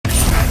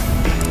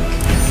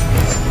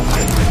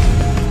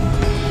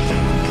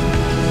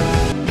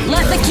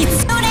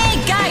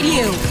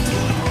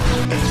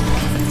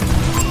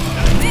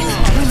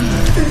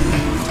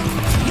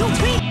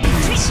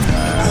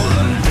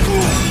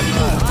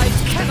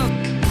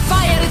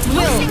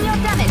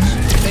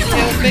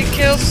Big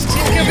kills.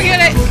 Team kill, forget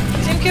it.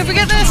 Team kill,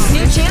 forget this.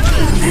 New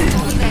champion.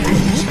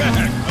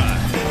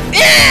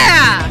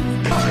 Yeah!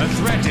 A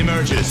threat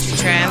emerges.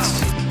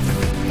 Trans.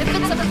 If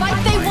it's a fight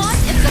they want,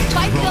 it's a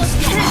fight they'll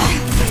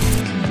stand.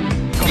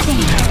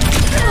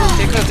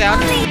 Here goes down.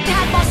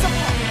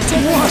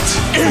 What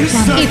is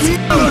that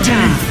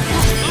melody?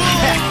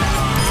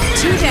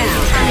 2 down.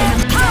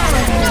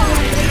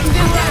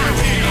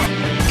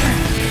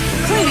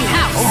 Cleaning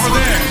house. Over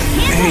there.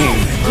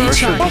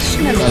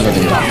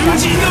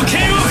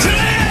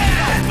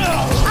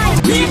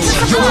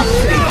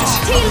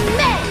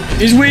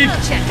 He's weak.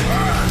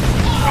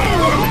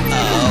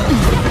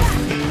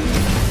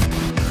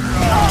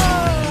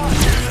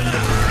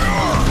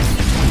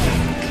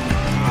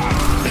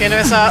 Get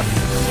us up.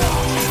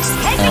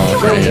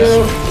 Thank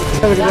you.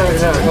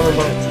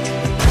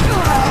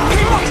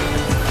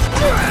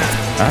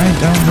 I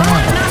don't know.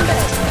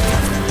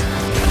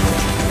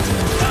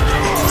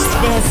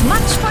 There's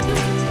much fun.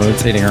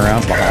 Rotating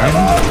around behind.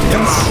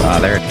 Yes. Ah,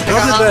 there.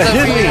 How did that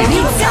hit me?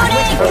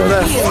 How did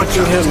that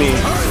fucking hit me?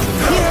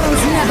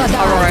 Heroes never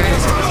die.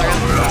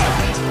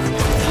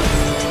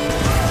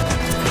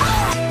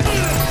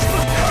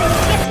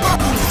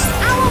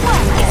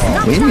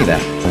 Leave me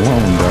that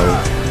alone, bro.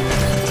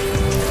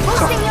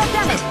 Boosting your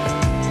damage.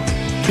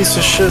 Piece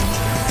of shit.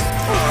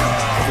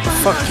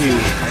 Fuck you.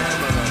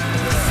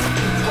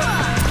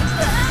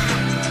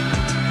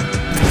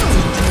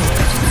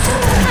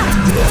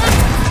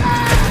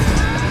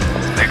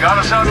 They got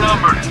us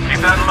outnumbered.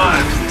 Keep that in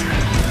mind.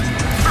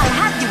 I'll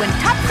have you in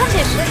top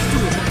condition.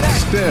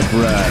 Step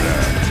rider.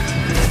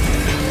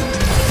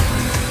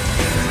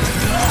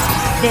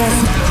 There's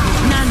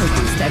nano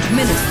boost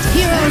administered.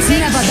 Heroes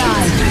never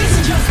die.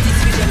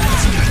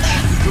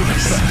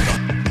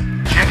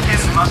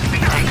 Objective must be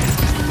taken.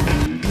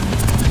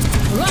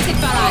 Rocket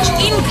barrage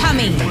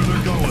incoming.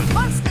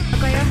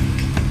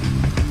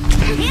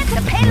 Here's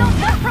the payload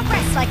not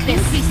progress like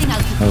this. Increasing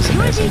altitude. That was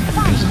amazing. You'll be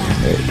fine.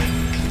 Great.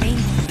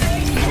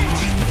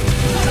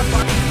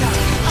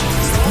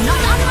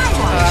 Not on my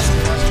watch.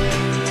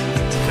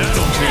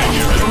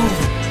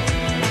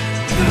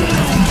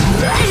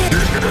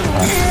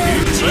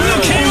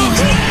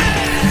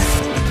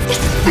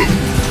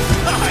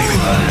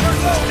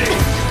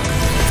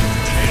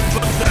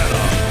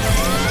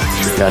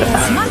 Got it.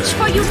 There's much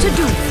for you to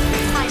do.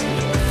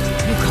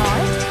 You call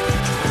it?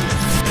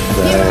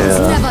 Heroes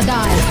never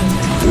die.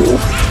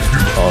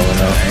 Oh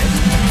no.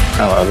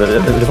 Oh,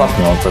 there's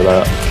nothing wrong for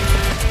that.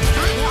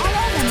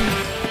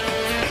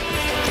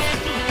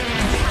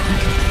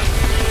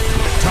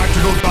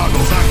 Tactical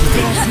goggles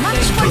activated. There's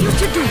much for you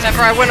to do. Except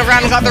for I went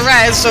around and got the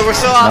res, so we're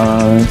still up.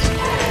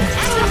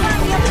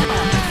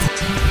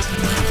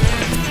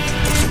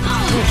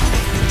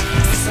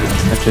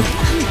 Gotcha.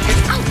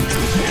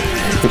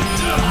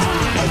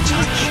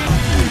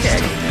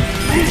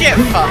 Get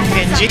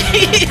fucking G.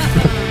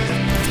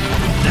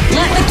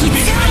 Let the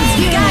kids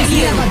guide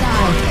you. Never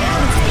die.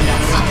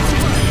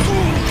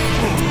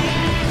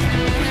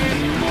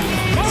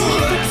 Let me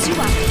fix you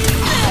up.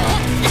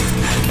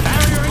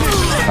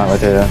 Not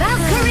like a.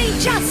 Valkyrie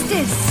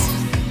justice.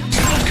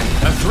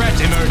 A threat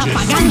emerges.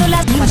 Apagando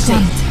las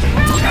luces.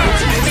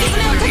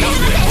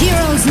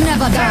 Heroes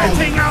never die.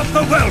 Setting out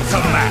the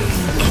welcome mat.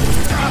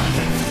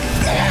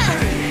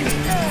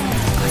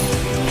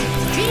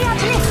 Be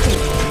uplifted.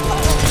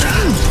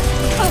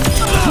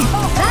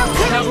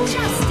 Valkyrie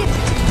justice.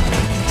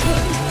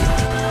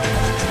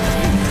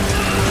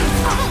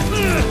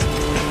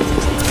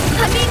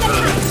 I'm being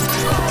attacked.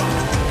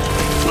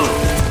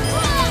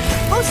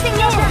 Boosting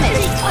your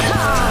damage.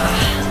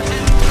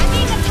 I'm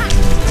being attacked.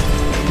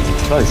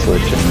 Probably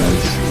switching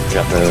those.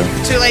 Got the.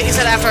 Too late, you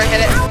said after I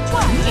hit it.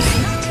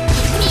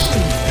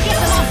 Get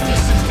them off me.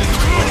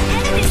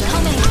 Enemies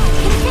coming.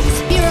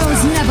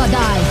 Heroes never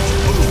die.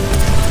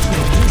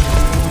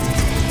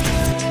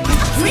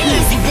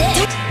 Freeze this.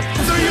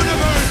 The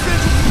universe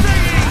is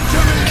singing to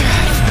me.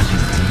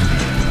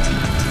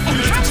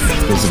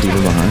 Enhancing There's a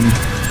diva behind.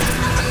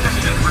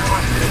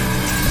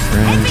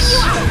 helping Res. you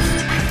out.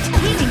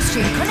 Healing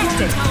stream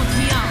connected.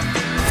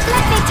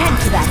 Let me tend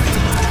to that.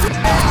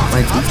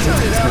 My defense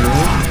is coming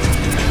in.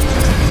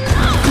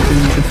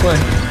 You can play.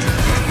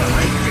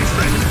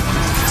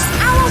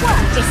 Our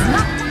work is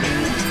not.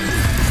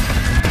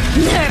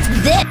 Nerf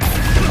this.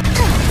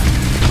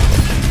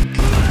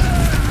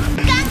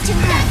 Gotcha.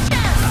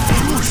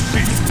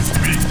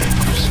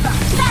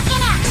 Back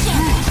in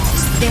action.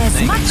 There's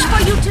much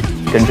for you to do.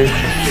 Genji.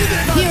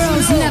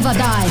 Heroes never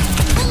die.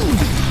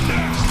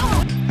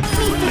 Let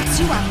me fix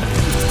you up.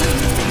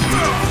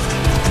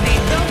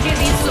 Don't give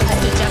me soup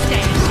to just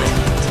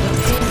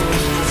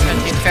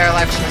Gonna keep fair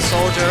life from the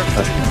soldier.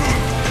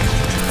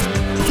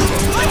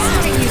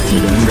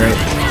 You're doing great.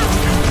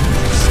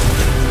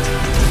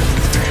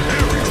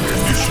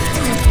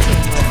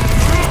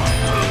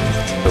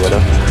 The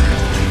widow.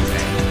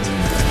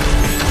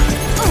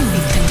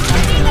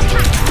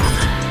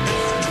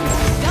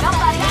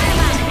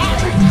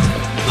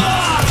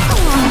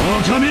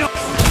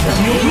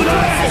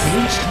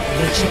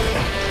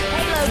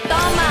 Halo,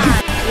 Doma.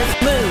 Let's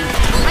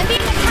move.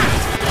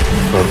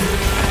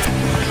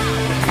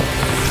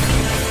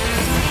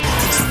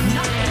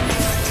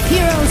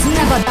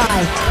 never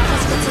die.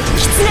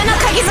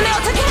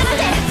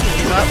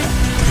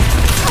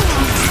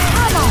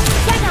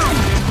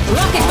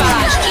 Rocket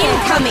barrage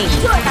incoming.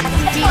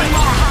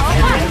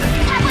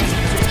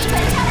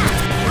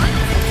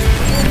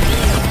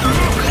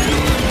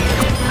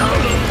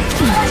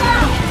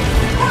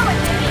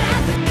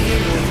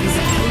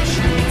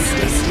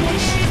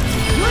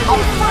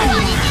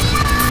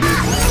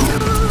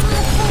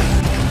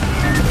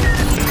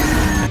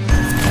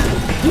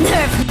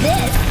 Nerf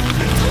this.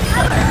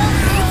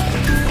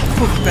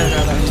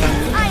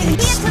 I'm here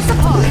to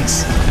support.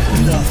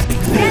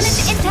 Damage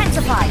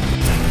intensified.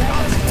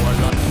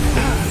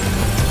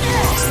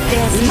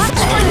 There's much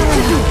work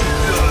to do.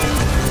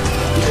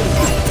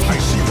 I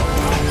see them.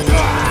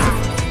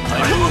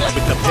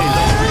 With the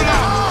payload.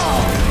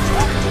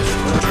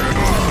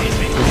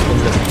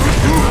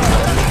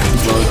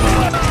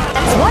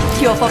 What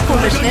cure for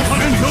foolishness?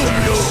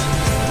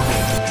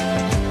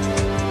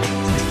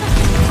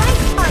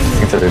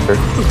 It's a Reaper.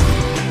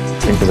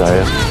 Think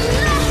Zaya.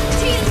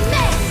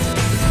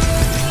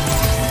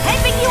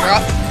 You're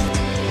up.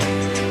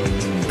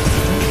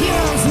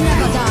 Heroes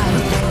never die.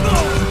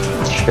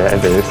 Shit,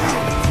 dude.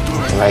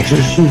 Like,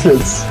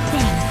 it's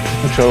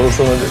control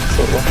some of it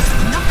so well.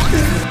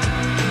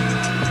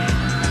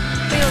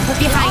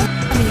 Behind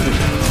me.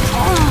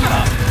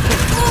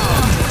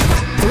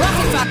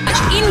 Rocket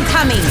barrage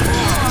incoming.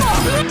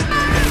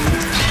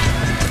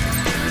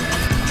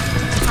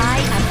 I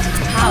am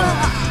power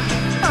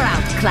or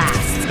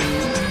outclassed.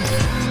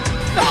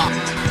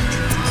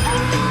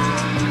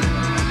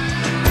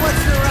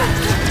 What's the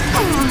rush?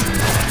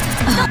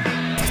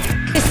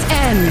 This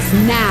ends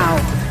now.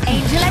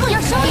 Angel at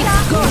your shoulder.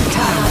 It's go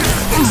time.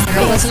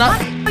 What's not?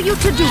 What are you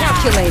to do?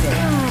 Calculated.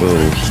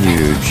 Oh,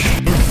 huge.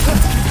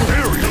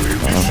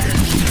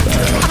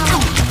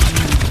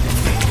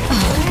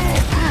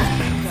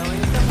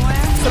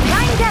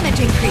 Supplying damage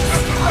increase.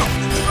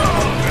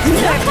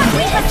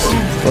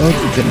 Oh,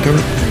 getting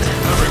covered.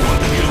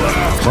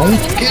 Don't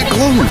get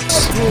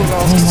close.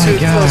 Oh my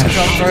gosh.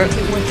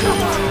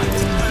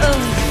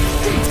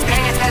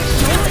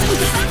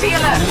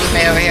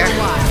 May over here.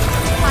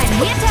 I'm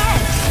here to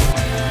help.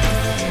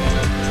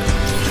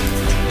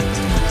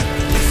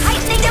 I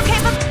think you're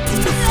capable.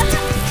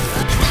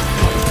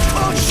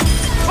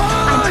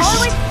 I'm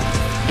always.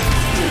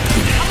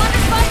 I'm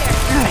under fire.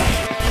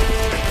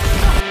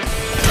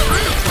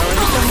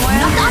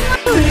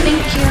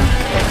 Thank you.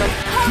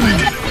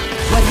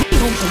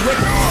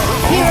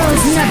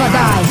 Heroes never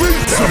die.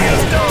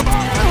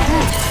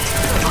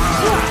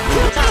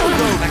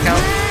 Back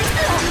out.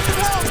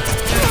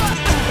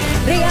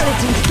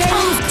 Reality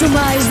bends to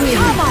my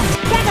will. Come on,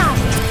 get up.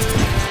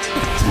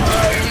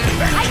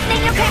 I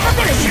think your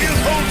capability.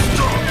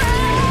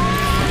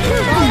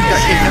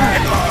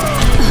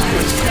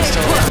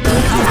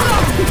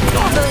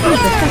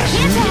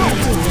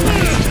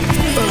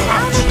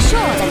 I'll make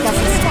sure that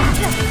doesn't stop.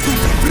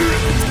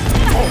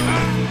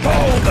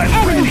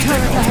 Enemy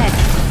turret ahead.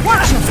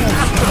 Watch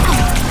yourself.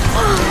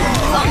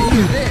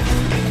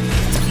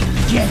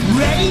 Get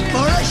ready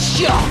for a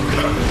shock.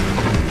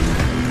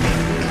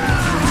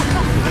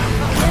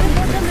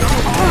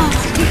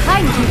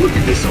 Behind you. Look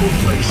at this old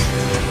place.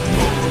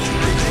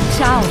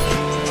 Ciao.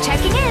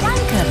 Checking in,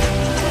 Anchor.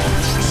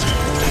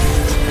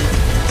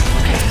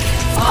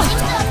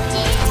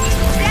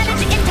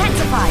 Damage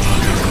intensified.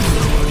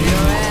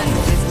 Your end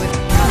is with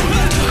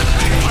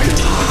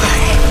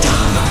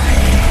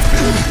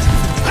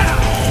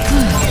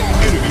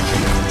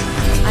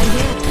I'm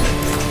here.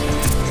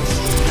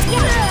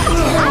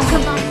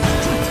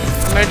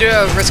 I'm gonna do a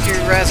risky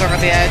res over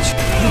the edge.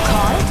 You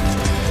called?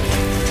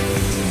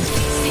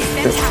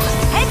 Systems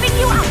helping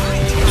you out.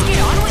 Get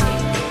on with it.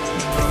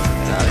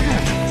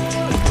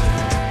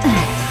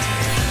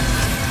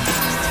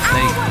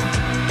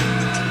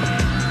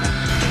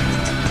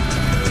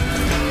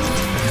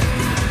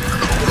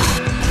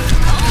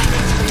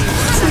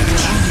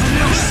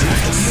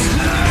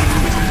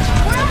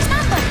 We're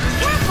outnumbered.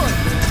 Careful.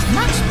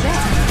 Much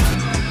better.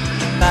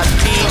 That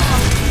beat.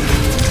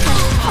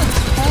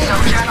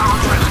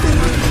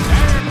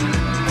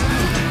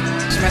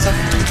 See myself.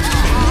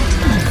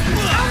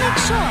 I'll make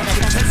sure that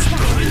doesn't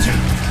stop.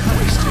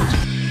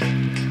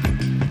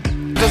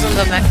 Goes in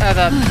the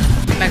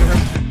mega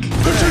room.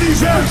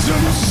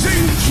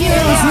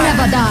 Heroes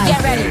never die.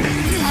 Get ready.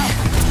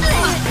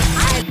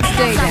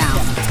 Stay down.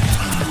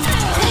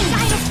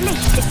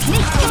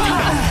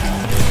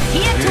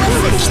 Here to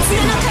assist.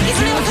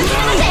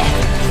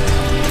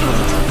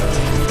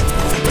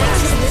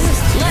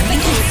 Let me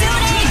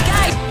consume aid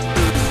guide.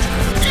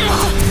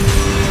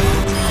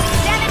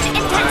 Damage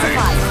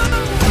intensified.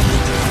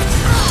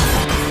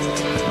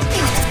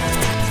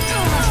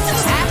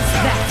 That's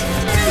that.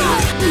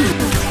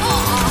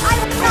 I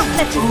will not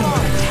let you go.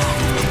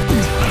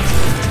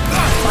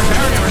 My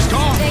barrier is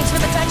gone. Thanks for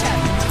the touch-up.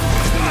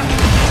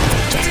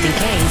 Just in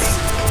case.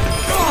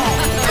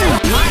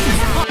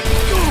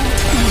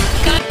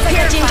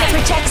 Your ginger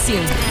protects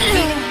you.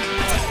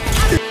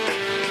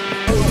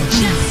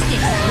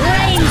 Justice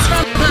reigns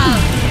from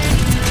above.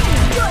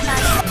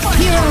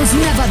 Heroes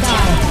Heroes never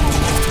die.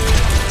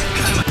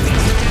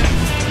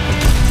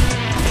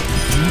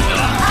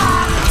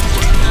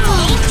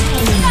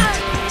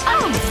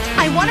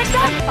 I want a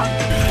dogfight.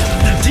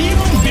 The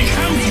demon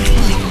becomes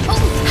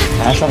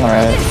Ash on the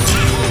right.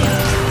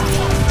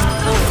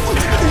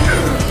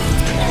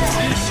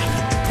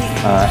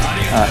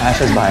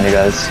 Ash is behind you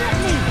guys.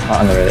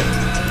 On the right.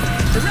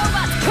 The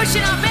robot's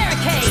pushing our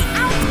barricade.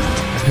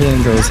 He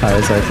didn't go as high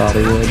as I thought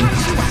he would.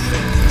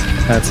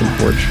 That's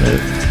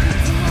unfortunate.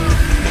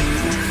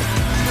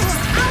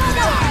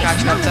 Got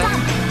trapped though.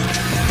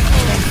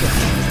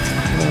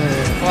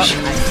 Well,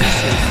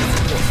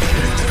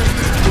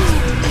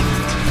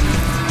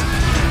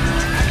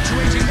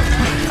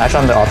 Ash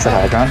on the opposite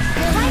high ground.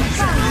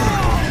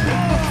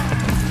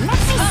 Let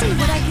me see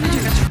what I can do.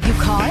 You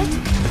call it?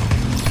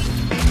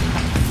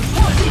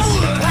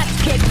 Let's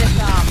kick this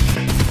off.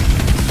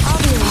 I'll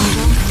be an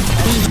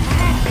angel.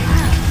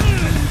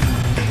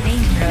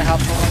 gonna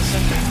help for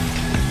Winston.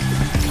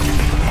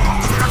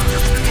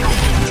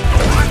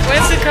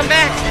 Winston, come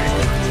back!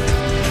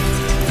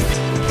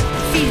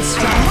 Feel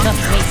strong. The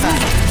paper.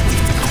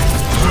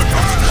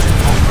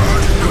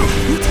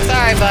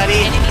 Sorry,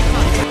 buddy.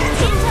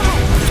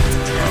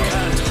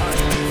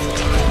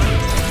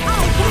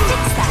 I can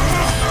fix that.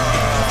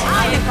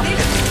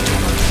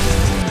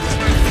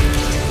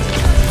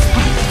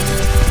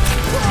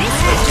 This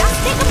will just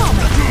take a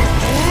moment.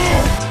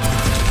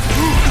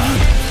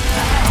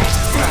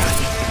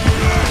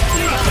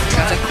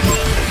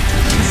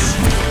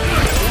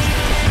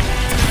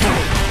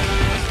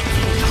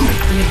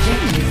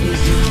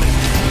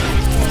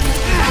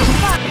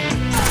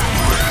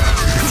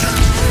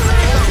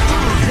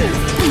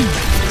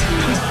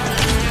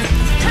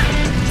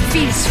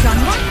 Feel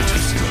stronger?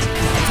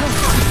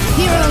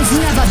 Heroes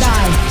never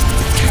die.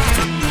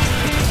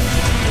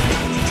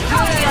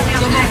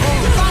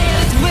 Fire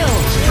at will.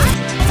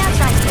 That's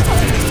right.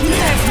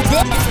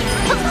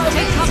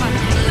 Come on.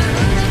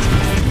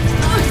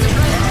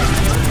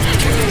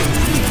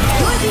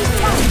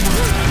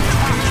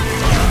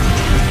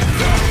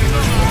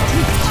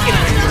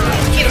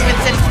 Get him,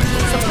 Winston.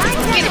 Supply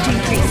damage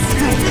increase.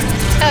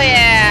 Oh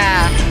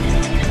yeah!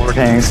 More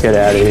tanks, get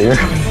out of here.